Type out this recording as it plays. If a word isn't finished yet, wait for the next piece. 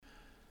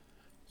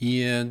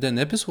I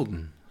denne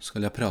episoden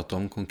skal jeg prate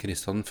om kong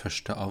Christian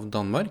I av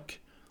Danmark,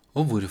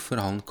 og hvorfor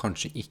han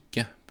kanskje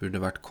ikke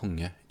burde vært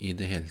konge i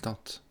det hele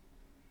tatt.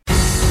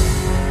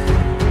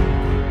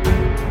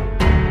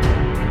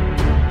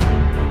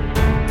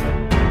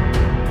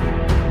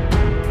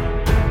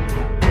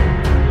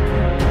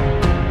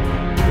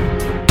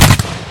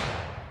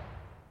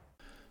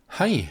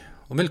 Hei,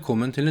 og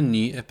velkommen til en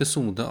ny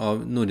episode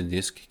av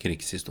Nordisk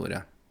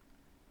krigshistorie.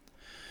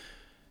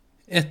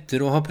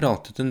 Etter å ha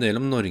pratet en del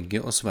om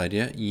Norge og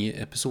Sverige i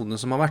episodene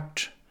som har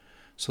vært,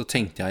 så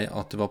tenkte jeg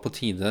at det var på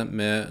tide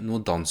med noe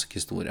dansk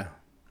historie.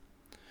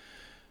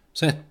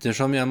 Så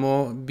ettersom jeg må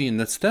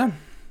begynne et sted,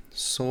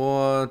 så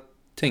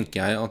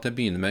tenker jeg at jeg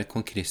begynner med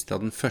kong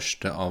Christian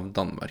I av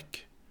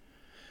Danmark.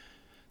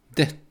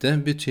 Dette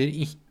betyr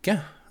ikke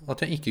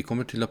at jeg ikke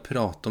kommer til å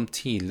prate om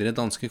tidligere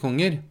danske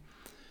konger,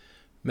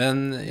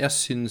 men jeg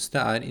synes det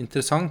er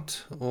interessant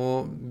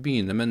å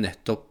begynne med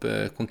nettopp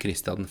kong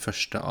Christian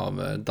I av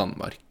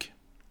Danmark.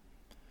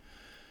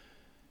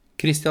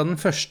 Christian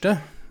I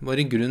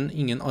var i grunn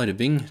ingen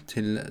arving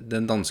til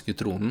den danske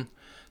tronen,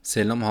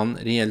 selv om han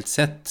reelt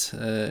sett,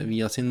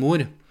 via sin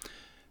mor,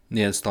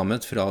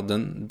 nedstammet fra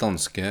den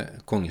danske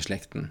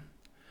kongeslekten.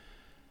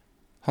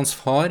 Hans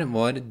far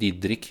var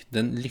Didrik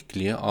den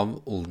lykkelige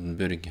av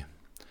Oldenburg.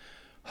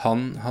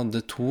 Han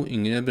hadde 2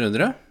 yngre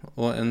brødre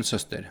og en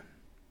søster.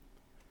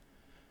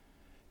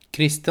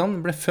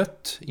 Christian ble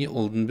født i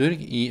Oldenburg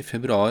i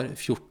februar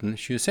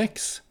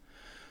 1426,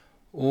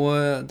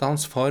 og da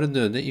hans far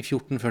døde i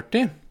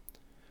 1440,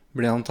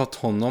 ble han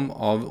tatt hånd om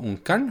av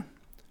onkelen,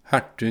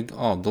 hertug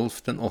Adolf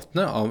den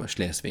 8. av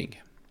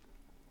Slesvig.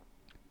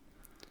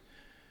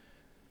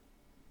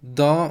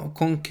 Da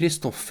kong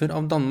Kristoffer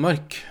av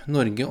Danmark,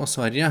 Norge og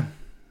Sverige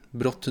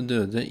brått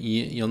døde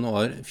i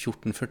januar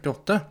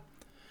 1448,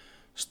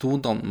 sto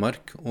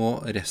Danmark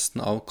og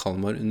resten av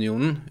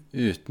Kalmarunionen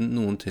uten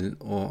noen til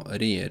å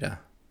regjere.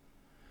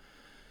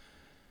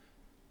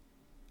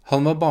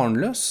 Han var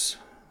barnløs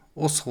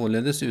og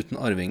således uten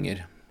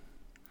arvinger.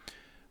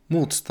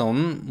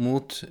 Motstanden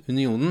mot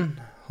unionen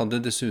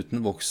hadde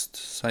dessuten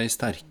vokst seg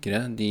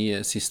sterkere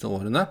de siste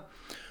årene,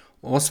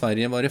 og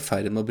Sverige var i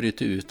ferd med å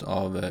bryte ut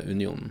av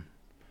unionen.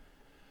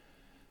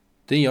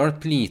 Det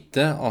hjalp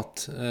lite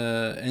at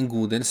en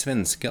god del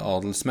svenske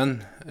adelsmenn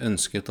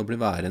ønsket å bli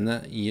værende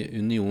i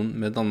union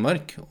med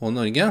Danmark og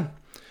Norge,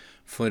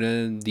 for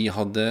de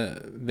hadde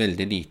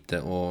veldig lite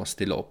å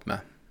stille opp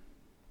med.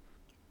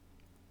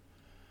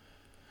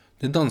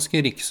 Det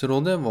danske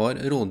riksrådet var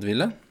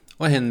rådville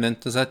og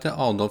henvendte seg til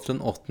Adolf den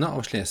 8.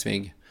 av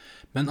Slesvig,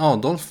 men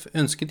Adolf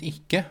ønsket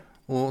ikke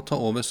å ta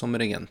over som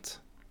regent.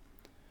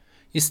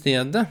 I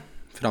stedet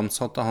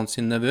framsatte han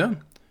sin nevø,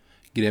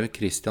 grev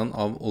Christian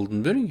av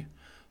Oldenburg,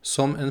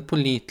 som en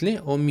pålitelig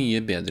og mye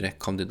bedre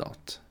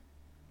kandidat.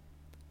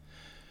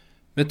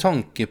 Med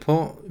tanke på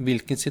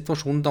hvilken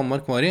situasjon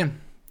Danmark var i,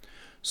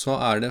 så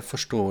er det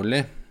forståelig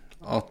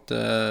at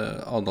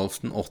Adolf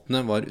den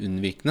 8. var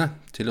unnvikende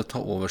til å ta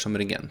over som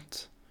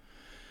regent.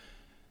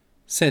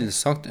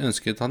 Selvsagt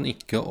ønsket han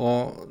ikke å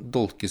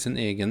dolke sin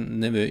egen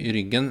nevø i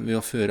ryggen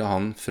ved å føre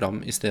han fram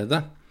i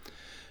stedet,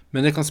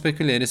 men det kan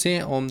spekuleres i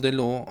om det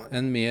lå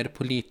en mer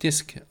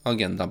politisk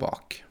agenda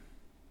bak.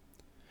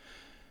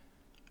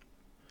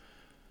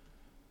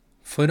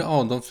 For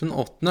Adolf den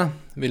 8.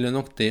 ville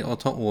nok det å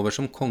ta over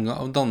som konge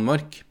av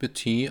Danmark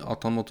bety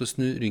at han måtte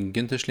snu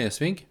ryggen til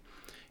Slesvig,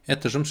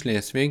 ettersom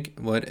Slesvig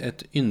var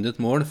et yndet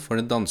mål for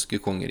det danske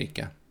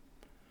kongeriket.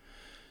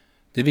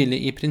 Det ville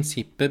i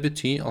prinsippet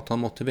bety at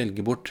han måtte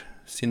velge bort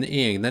sine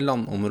egne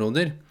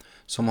landområder,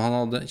 som han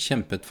hadde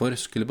kjempet for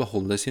skulle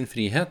beholde sin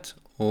frihet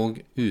og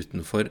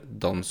utenfor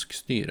dansk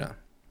styre.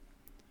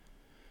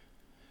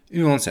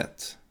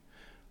 Uansett,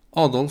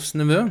 Adolfs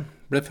nevø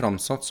ble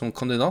framsatt som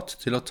kandidat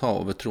til å ta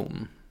over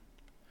tronen.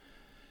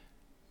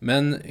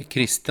 Men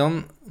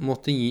Christian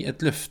måtte gi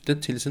et løfte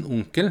til sin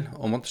onkel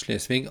om at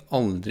Slesvig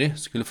aldri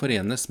skulle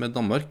forenes med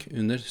Danmark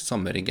under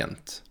samme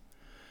regent.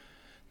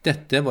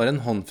 Dette var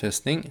en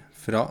håndfestning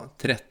fra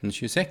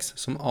 1326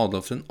 som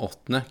Adolf den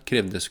 8.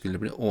 krevde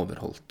skulle bli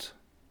overholdt.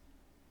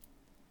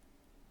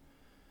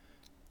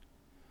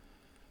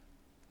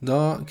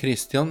 Da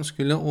Christian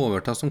skulle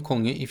overta som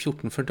konge i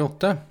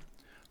 1448,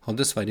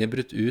 hadde Sverige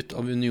brutt ut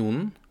av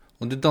unionen,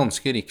 og det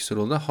danske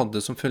riksrådet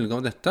hadde som følge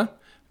av dette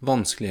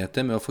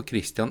vanskeligheter med å få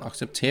Christian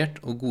akseptert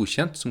og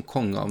godkjent som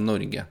konge av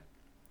Norge.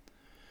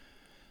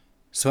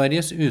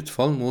 Sveriges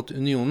utfall mot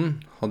unionen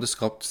hadde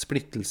skapt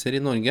splittelser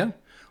i Norge,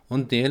 og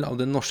en del av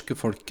det norske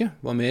folket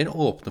var mer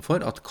åpne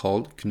for at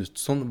Karl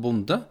Knutsson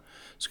Bonde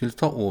skulle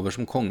ta over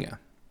som konge.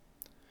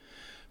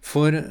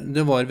 For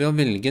det var ved å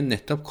velge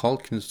nettopp Karl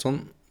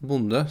Knutsson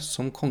Bonde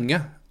som konge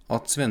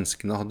at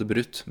svenskene hadde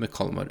brutt med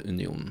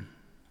Kalmarunionen.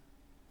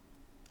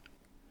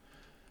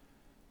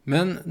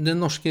 Men det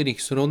norske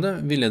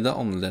riksrådet ville det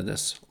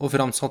annerledes, og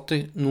framsatte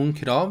noen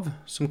krav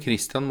som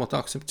Christian måtte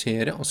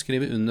akseptere og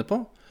skrive under på,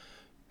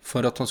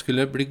 for at han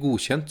skulle bli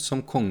godkjent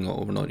som konge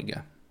over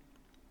Norge.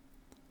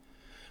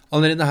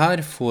 Allerede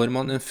her får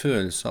man en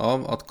følelse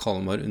av at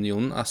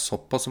Kalmarunionen er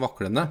såpass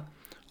vaklende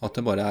at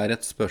det bare er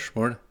et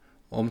spørsmål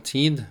om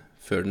tid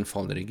før den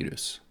faller i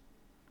grus.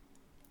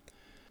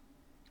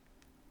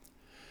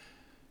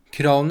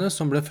 Kravene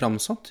som ble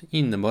framsatt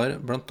innebar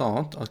blant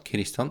annet at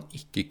Kristian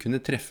ikke kunne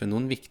treffe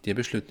noen viktige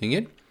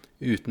beslutninger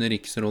uten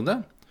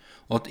riksrådet,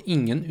 og at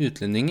ingen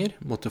utlendinger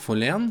måtte få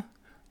len,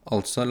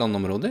 altså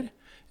landområder,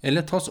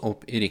 eller tas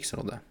opp i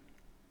riksrådet.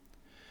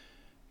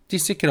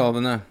 Disse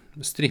kravene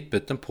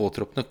strippet den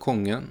påtroppende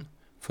kongen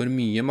for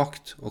mye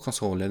makt og kan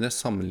således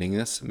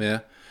sammenlignes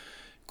med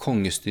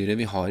kongestyret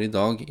vi har i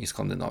dag i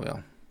Skandinavia.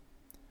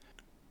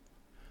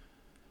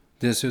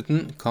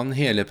 Dessuten kan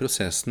hele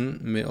prosessen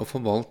med å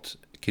få valgt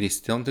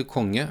Kristian til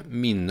konge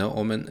minne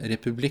om en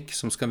republikk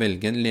som skal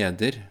velge en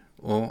leder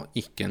og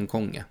ikke en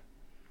konge.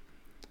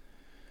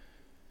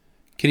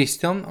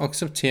 Kristian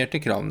aksepterte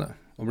kravene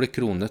og ble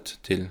kronet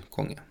til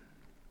konge.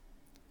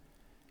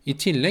 I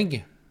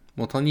tillegg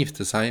måtte han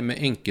gifte seg med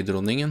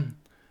enkedronningen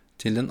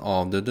til den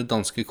avdøde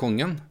danske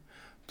kongen,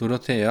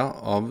 Dorothea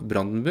av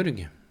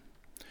Brandenburg.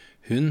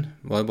 Hun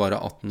var bare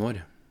 18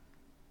 år.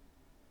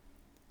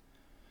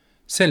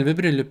 Selve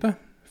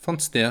bryllupet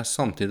fant sted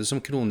samtidig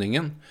som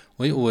kroningen,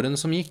 og i årene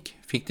som gikk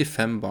fikk de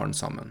 5 barn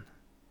sammen.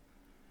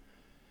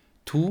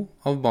 2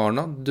 av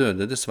barna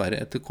døde dessverre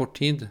etter kort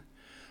tid,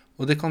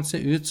 og det kan se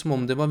ut som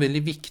om det var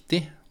veldig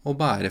viktig å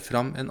bære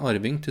fram en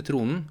arving til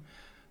tronen,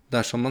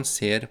 dersom man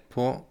ser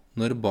på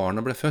når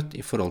barna ble født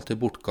i forhold til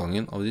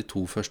bortgangen av de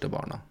 2 første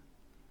barna.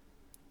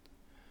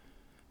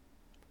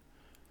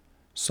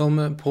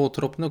 Som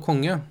påtroppende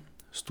konge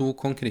sto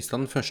kong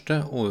Kristian 1.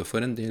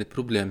 overfor en del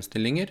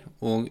problemstillinger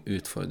og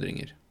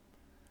utfordringer.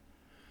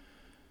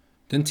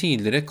 Den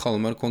tidligere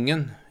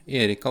Kalmarkongen,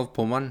 Erik av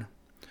Pommern,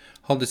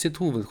 hadde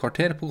sitt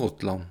hovedkvarter på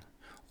Gotland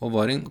og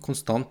var en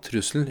konstant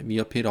trussel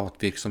via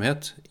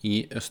piratvirksomhet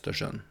i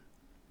Østersjøen.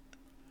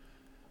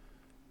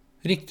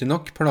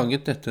 Riktignok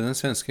plaget dette den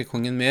svenske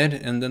kongen mer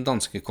enn den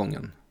danske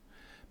kongen,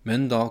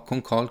 men da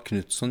kong Karl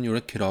Knutsson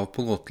gjorde krav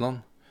på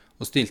Gotland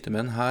og stilte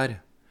med en hær,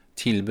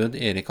 tilbød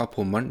Erik av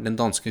Pommern den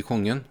danske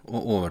kongen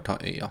å overta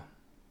øya.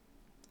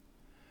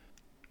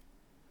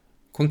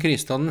 Kong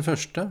Kristian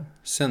 1.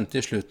 sendte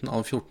i slutten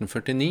av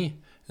 1449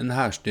 en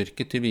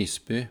hærstyrke til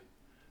Visby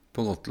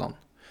på Gotland,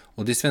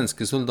 og de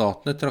svenske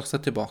soldatene trakk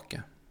seg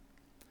tilbake.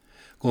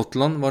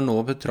 Gotland var nå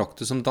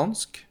betraktet som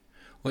dansk,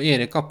 og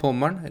Erik av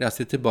Pommern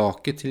reiste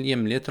tilbake til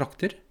hjemlige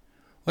trakter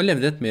og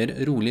levde et mer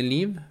rolig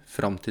liv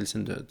fram til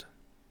sin død.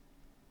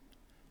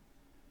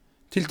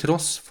 Til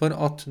tross for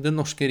at det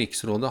norske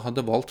riksrådet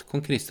hadde valgt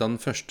kong Kristian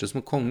 1.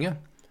 som konge,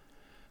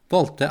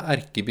 valgte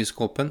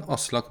erkebiskopen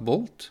Aslak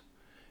Bolt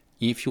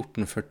i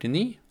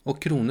 1449 å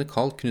krone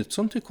Karl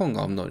Knutsson til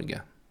konge av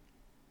Norge.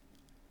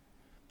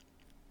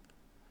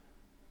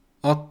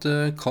 At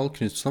Karl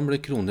Knutsson ble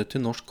kronet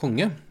til norsk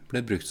konge,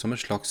 ble brukt som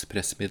et slags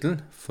pressmiddel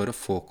for å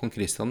få kong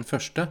Kristian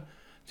 1.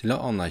 til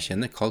å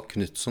anerkjenne Karl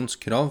Knutssons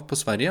krav på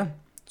Sverige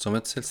som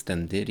et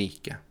selvstendig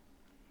rike.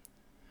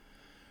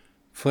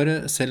 For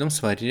selv om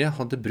Sverige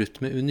hadde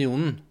brutt med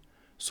unionen,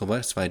 så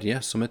var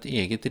Sverige som et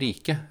eget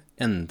rike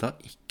enda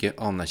ikke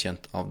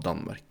anerkjent av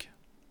Danmark.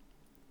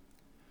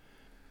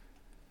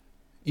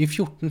 I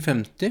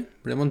 1450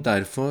 ble man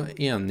derfor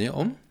enige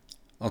om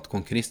at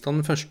kong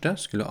Kristian 1.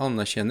 skulle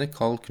anerkjenne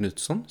Karl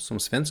Knutsson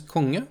som svensk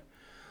konge,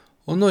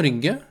 og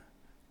Norge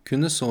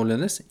kunne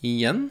således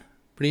igjen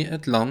bli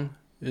et land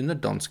under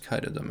dansk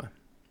herredømme.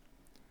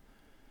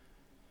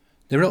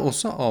 Det ble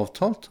også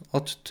avtalt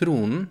at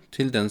tronen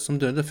til den som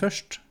døde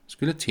først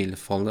skulle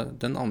tilfalle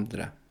den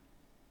andre.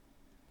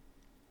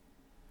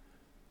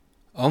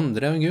 2.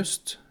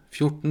 august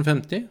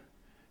 1450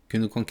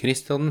 kunne kong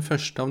Kristian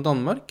 1. av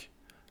Danmark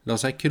la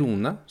seg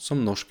krone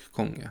som norsk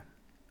konge.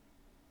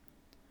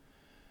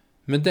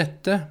 Med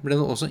dette ble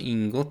det også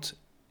inngått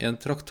en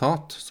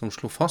traktat som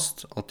slo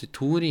fast at de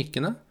 2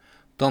 rikene,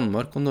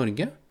 Danmark og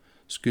Norge,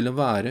 skulle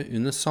være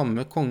under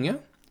samme konge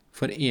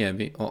for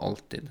evig og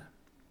alltid.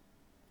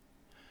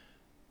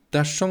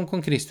 Dersom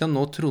kong Kristian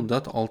nå trodde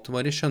at alt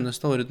var i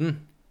skjønneste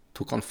orden,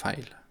 tok han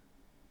feil.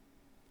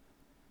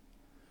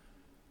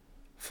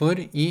 For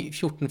i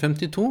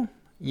 1452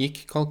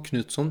 gikk Karl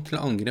Knutsson til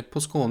angrep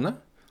på Skåne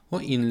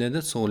og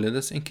innledet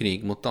således en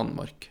krig mot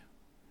Danmark.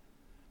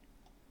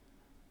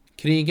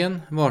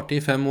 Krigen varte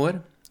i 5 år,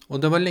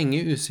 og det var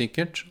lenge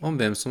usikkert om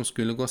hvem som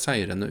skulle gå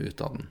seirende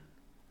ut av den.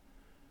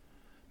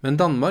 Men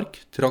Danmark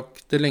trakk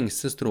det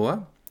lengste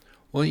strået,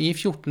 og i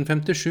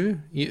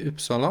 1457 i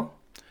Uppsala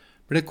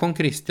ble kong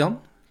Kristian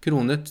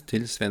kronet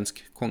til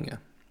svensk konge.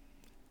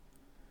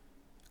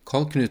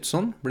 Karl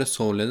Knutsson ble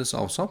således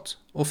avsatt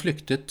og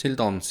flyktet til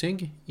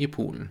Danzig i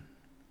Polen.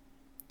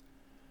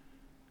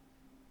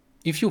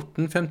 I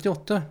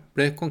 1458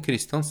 ble kong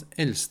Kristians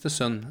eldste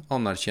sønn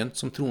anerkjent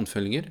som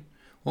tronfølger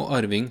og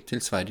arving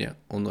til Sverige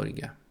og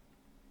Norge.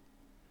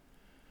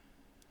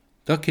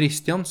 Da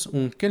Kristians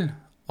onkel,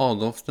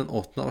 Adolf den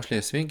 8. av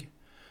Slesvig,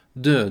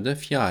 døde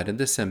 4.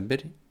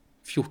 desember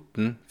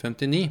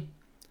 1459,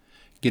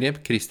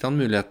 grep Kristian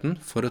muligheten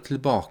for å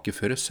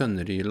tilbakeføre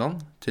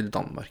Sønderjylland til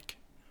Danmark.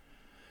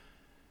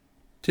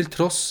 Til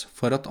tross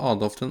for at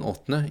Adolf den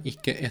 8.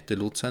 ikke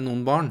etterlot seg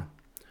noen barn,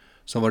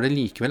 så var det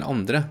likevel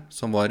andre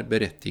som var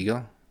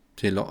berettiget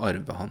til å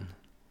arve han.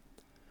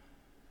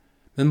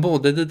 Men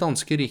både det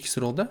danske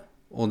riksrådet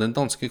og den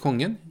danske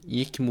kongen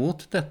gikk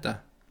mot dette,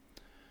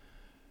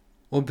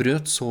 og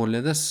brøt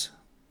således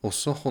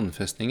også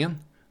håndfestningen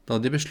da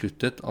de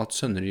besluttet at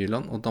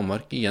Sønderjylland og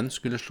Danmark igjen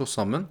skulle slås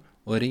sammen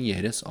og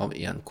regjeres av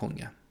en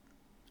konge.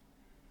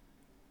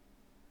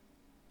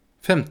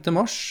 5.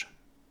 mars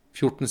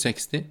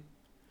 1460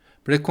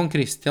 ble kong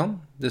Christian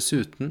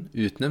dessuten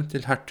utnevnt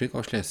til hertug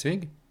av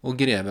Slesvig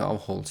og greve av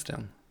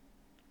Holstein.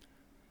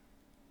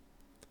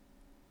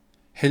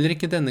 Heller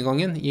ikke denne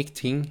gangen gikk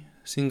ting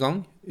sin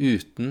gang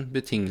uten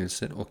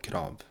betingelser og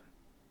krav.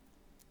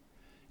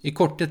 I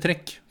korte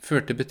trekk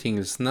førte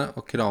betingelsene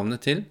og kravene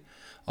til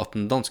at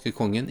den danske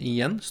kongen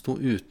igjen sto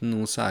uten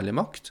noe særlig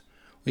makt,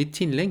 og i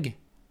tillegg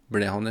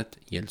ble han et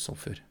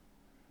gjeldsoffer.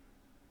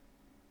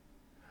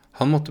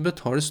 Han måtte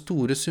betale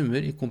store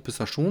summer i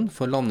kompensasjon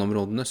for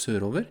landområdene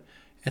sørover,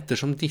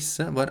 ettersom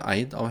disse var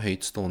eid av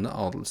høytstående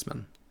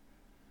adelsmenn.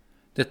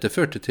 Dette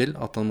førte til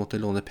at han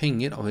måtte låne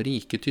penger av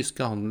rike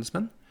tyske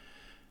handelsmenn,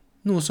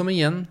 noe som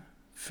igjen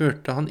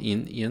førte han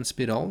inn i en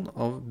spiral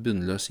av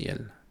bunnløs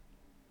gjeld.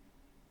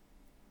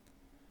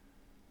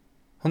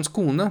 Hans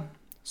kone,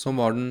 som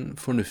var den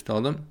fornuftige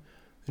av dem,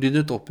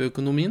 ryddet opp i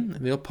økonomien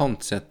ved å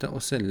pantsette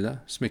og selge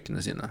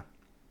smykkene sine.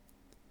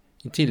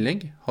 I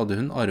tillegg hadde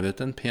hun arvet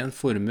en pen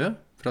formue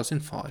fra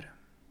sin far.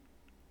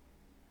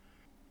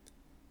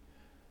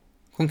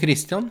 Kong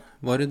Christian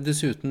var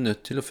dessuten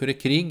nødt til å føre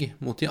krig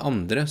mot de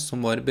andre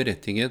som var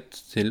berettiget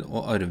til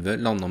å arve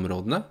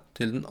landområdene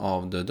til den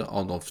avdøde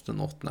Adolf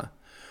den 8.,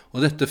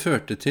 og dette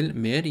førte til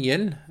mer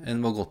gjeld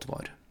enn hva godt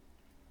var.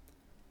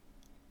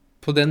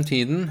 På den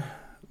tiden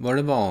var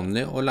det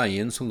vanlig å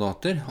leie inn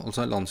soldater,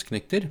 altså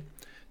landsknekter,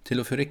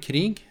 til å føre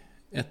krig,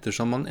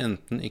 ettersom man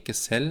enten ikke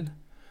selv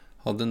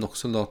hadde nok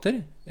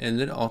soldater,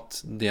 eller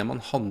at det man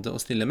hadde å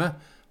stille med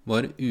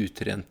var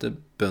utrente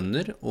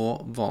bønder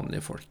og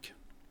vanlige folk.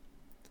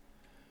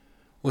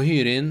 Å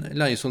hyre inn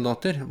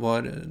leiesoldater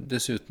var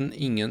dessuten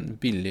ingen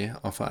billig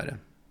affære.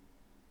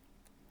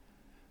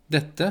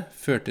 Dette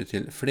førte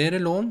til flere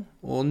lån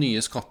og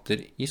nye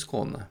skatter i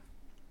Skåne.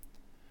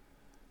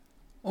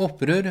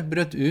 Opprør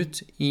brøt ut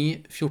i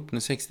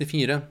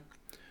 1464,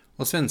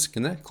 og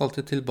svenskene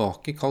kalte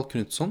tilbake Karl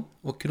Knutsson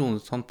og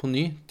kronet han på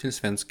ny til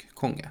svensk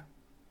konge.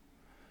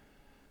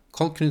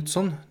 Karl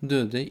Knutsson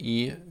døde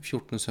i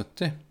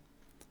 1470,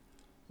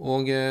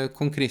 og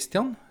kong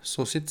Christian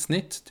så sitt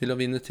snitt til å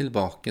vinne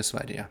tilbake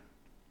Sverige.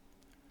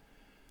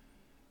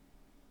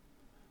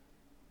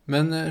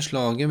 Men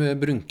slaget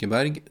ved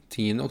Brunkeberg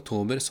 10.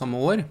 oktober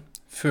samme år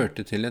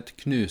førte til et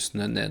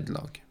knusende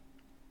nederlag.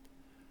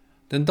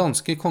 Den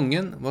danske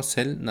kongen var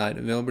selv nær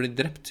ved å bli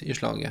drept i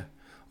slaget,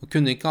 og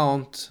kunne ikke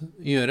annet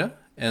gjøre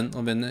enn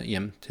å vende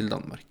hjem til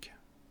Danmark.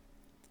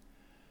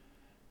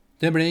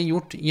 Det ble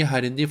gjort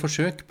iherdige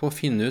forsøk på å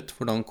finne ut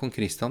hvordan kong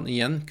Christian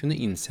igjen kunne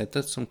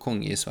innsettes som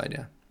konge i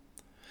Sverige.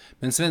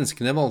 Men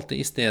svenskene valgte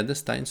i stedet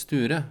Stein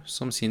Sture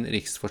som sin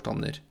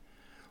riksforstander,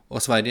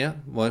 og Sverige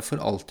var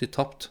for alltid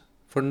tapt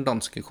for den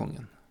danske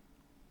kongen.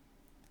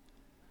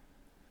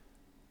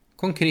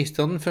 Kong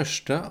Christian den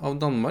 1. av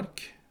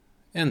Danmark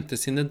endte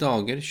sine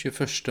dager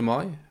 21.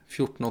 mai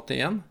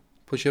 1481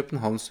 på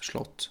Københavns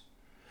slott,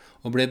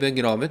 og ble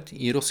begravet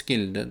i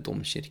Roskilde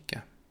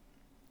domkirke.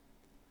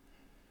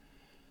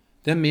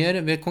 Det er mer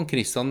ved kong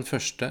Christian den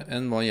 1.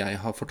 enn hva jeg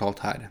har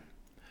fortalt her,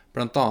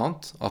 blant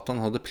annet at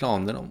han hadde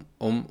planer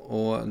om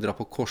å dra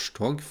på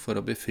korstog for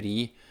å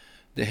befri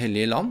det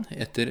hellige land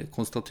etter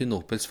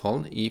Konstantinopels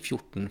fall i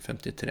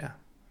 1453.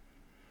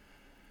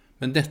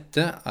 Men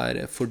dette er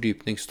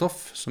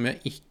fordypningsstoff som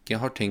jeg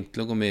ikke har tenkt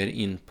til å gå mer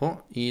inn på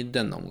i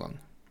denne omgang.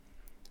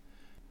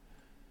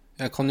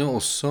 Jeg kan jo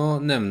også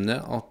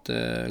nevne at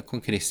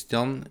kong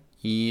Christian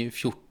i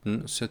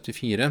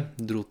 1474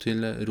 dro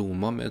til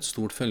Roma med et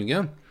stort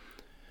følge,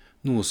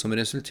 noe som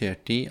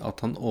resulterte i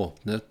at han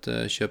åpnet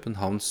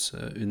Københavns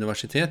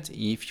universitet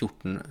i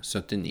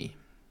 1479.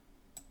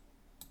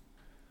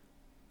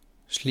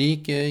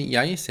 Slik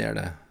jeg ser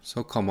det,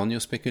 så kan man jo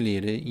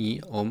spekulere i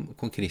om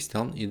kong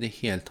Christian i det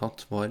hele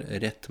tatt var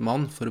rett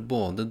mann for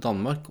både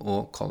Danmark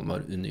og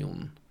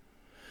Kalmarunionen.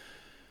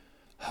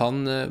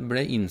 Han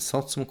ble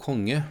innsatt som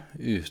konge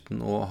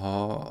uten å ha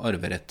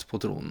arverett på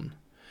tronen.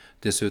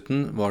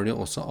 Dessuten var det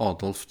jo også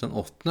Adolf den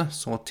 8.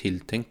 som var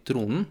tiltenkt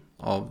tronen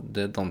av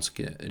det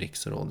danske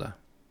riksrådet.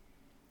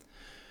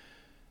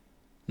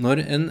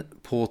 Når en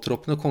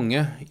påtroppende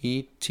konge i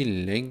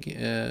tillegg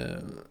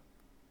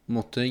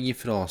måtte gi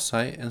fra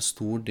seg en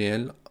stor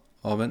del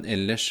av en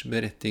ellers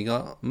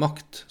berettiget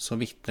makt, så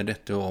vitner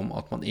dette om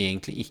at man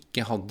egentlig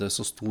ikke hadde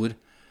så stor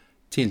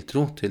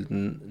tiltro til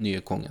den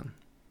nye kongen.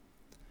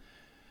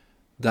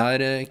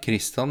 Der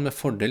Christian med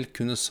fordel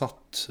kunne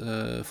satt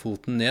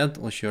foten ned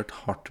og kjørt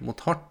hardt mot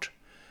hardt,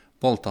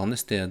 valgte han i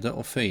stedet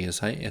å føye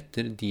seg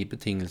etter de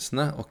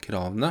betingelsene og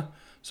kravene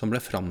som ble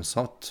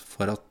framsatt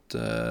for at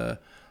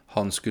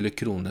han skulle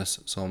krones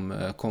som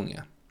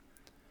konge.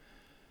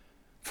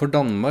 For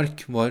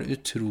Danmark var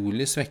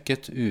utrolig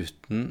svekket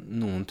uten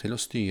noen til å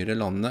styre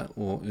landet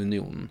og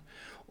unionen,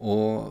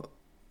 og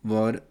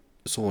var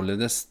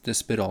således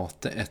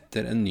desperate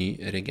etter en ny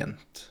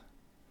regent.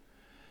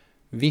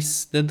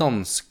 Hvis det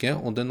danske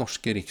og det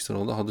norske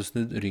riksrådet hadde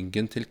snudd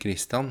ryggen til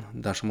Kristian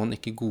dersom han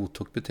ikke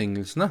godtok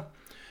betingelsene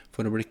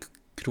for å bli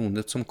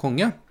kronet som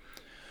konge,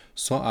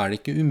 så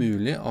det ikke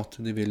umulig at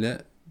de ville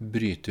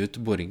bryte ut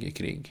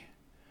borgerkrig.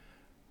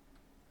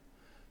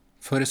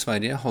 For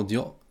Sverige hadde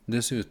jo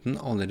dessuten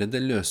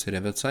allerede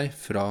løsrevet seg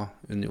fra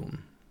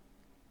unionen.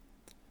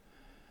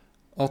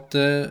 At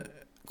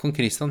kong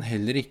Kristian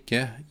heller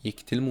ikke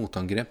gikk til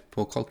motangrep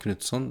på Karl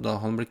Knutsson da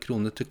han ble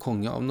kronet til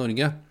konge av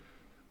Norge,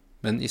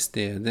 men i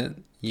stedet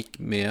gikk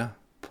med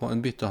på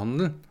en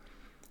byttehandel,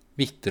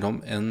 vitner om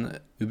en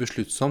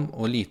ubesluttsom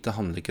og lite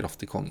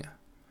handlekraftig konge.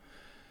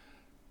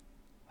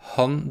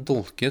 Han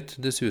dolket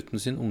dessuten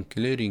sin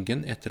onkel i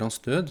ryggen etter hans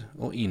død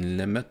og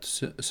innlemmet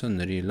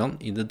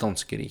Sønderjylland i det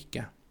danske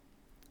riket.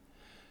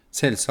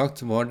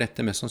 Selvsagt var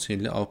dette mest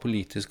sannsynlig av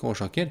politiske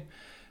årsaker,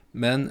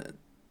 men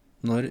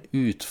når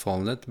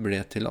utfallet ble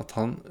til at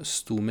han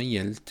sto med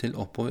gjeld til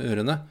oppover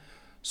ørene,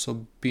 så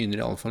begynner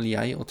i alle fall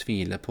jeg å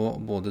tvile på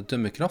både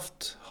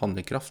dømmekraft,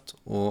 handlekraft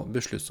og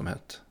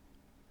besluttsomhet.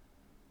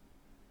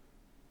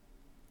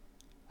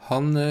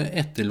 Han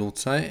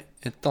etterlot seg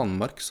et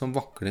Danmark som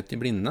vaklet i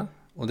blinde,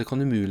 og det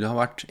kan umulig ha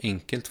vært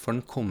enkelt for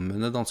den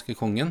kommende danske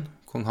kongen,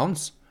 kong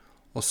Hans,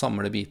 å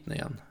samle bitene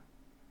igjen.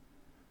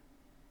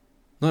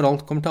 Når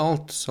alt kommer til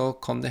alt, så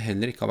kan det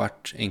heller ikke ha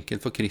vært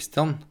enkelt for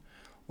Kristian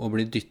å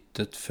bli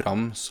dyttet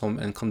fram som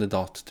en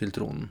kandidat til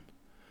tronen.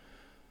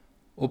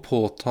 Å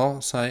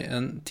påta seg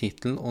en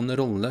titel og en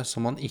rolle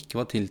som han ikke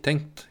var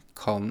tiltenkt,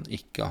 kan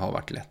ikke ha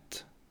vært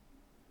lett.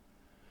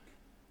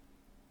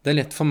 Det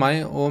lett for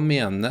meg å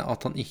mene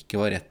at han ikke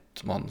var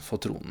rett mann for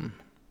tronen.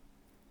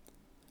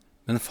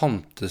 Men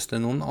fantes det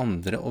noen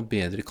andre og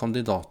bedre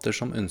kandidater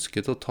som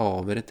ønsket å ta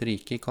over et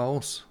rike i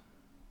kaos?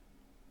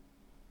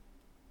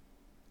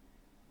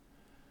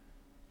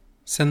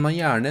 Send meg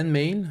gjerne en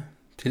mail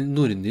til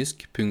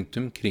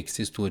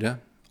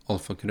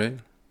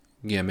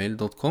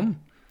nordisk.krigshistorie@gmail.com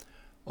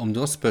om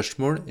du har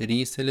spørsmål,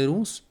 ris eller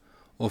ros,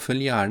 og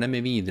følg gjerne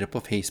med videre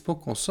på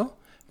Facebook også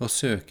ved å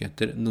søke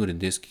etter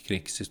nordisk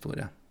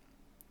krigshistorie.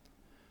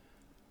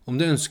 Om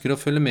du ønsker å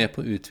følge med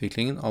på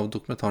utviklingen av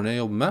dokumentaren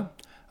jeg jobber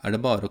med,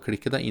 det bare å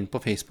klikke deg inn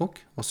på Facebook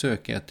og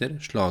søke etter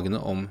slagene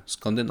om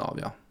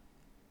Skandinavia.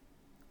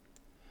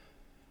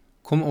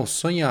 Kom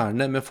også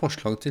gjerne med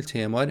forslag til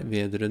temaer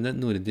vedrørende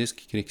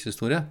nordisk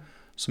krigshistorie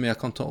som jeg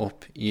kan ta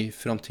opp i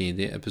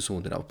framtidige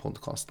episoder av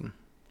podcasten.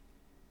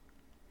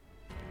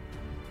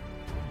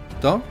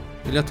 Da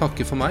vil jeg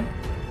takke for meg.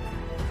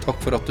 Takk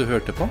for at du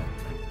hørte på.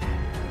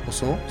 Og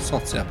så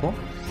satser jeg på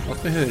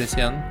at vi høres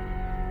igjen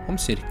om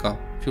ca.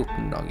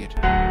 14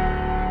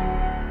 dager.